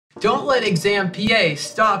Don't let Exam PA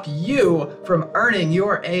stop you from earning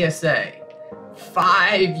your ASA.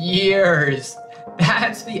 5 years!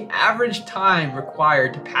 That's the average time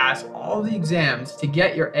required to pass all the exams to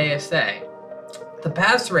get your ASA. The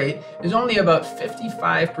pass rate is only about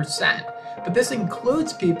 55%, but this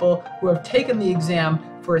includes people who have taken the exam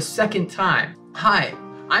for a second time. Hi,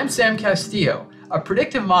 I'm Sam Castillo, a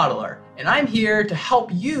predictive modeler, and I'm here to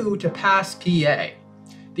help you to pass PA.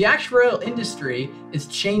 The actuarial industry is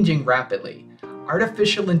changing rapidly.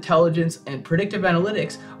 Artificial intelligence and predictive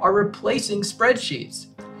analytics are replacing spreadsheets.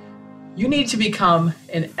 You need to become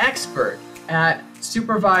an expert at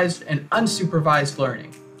supervised and unsupervised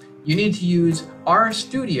learning. You need to use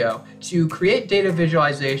RStudio to create data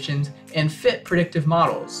visualizations and fit predictive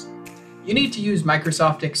models. You need to use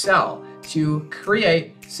Microsoft Excel to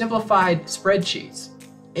create simplified spreadsheets.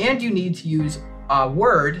 And you need to use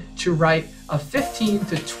Word to write a 15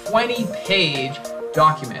 to 20 page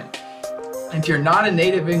document. If you're not a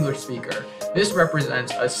native English speaker, this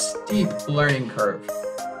represents a steep learning curve.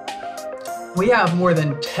 We have more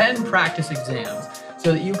than 10 practice exams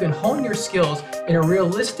so that you can hone your skills in a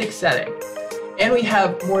realistic setting. And we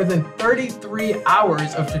have more than 33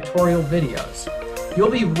 hours of tutorial videos.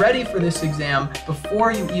 You'll be ready for this exam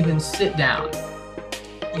before you even sit down.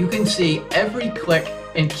 You can see every click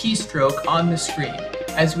and keystroke on the screen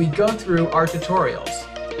as we go through our tutorials.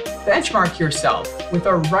 Benchmark yourself with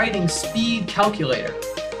our writing speed calculator.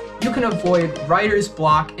 You can avoid writer's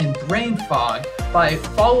block and brain fog by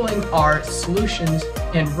following our solutions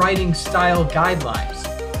and writing style guidelines.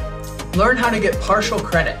 Learn how to get partial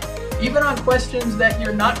credit, even on questions that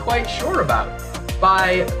you're not quite sure about,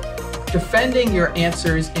 by defending your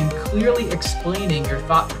answers and clearly explaining your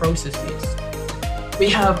thought processes. We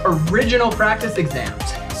have original practice exams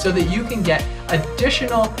so that you can get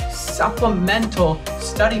additional supplemental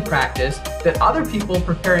study practice that other people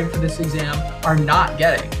preparing for this exam are not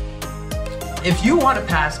getting. If you want to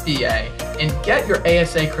pass PA and get your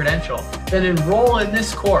ASA credential, then enroll in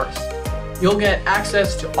this course. You'll get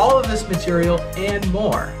access to all of this material and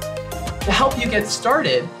more. To help you get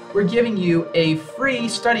started, we're giving you a free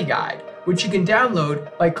study guide, which you can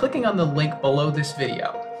download by clicking on the link below this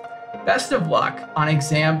video. Best of luck on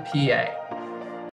Exam PA.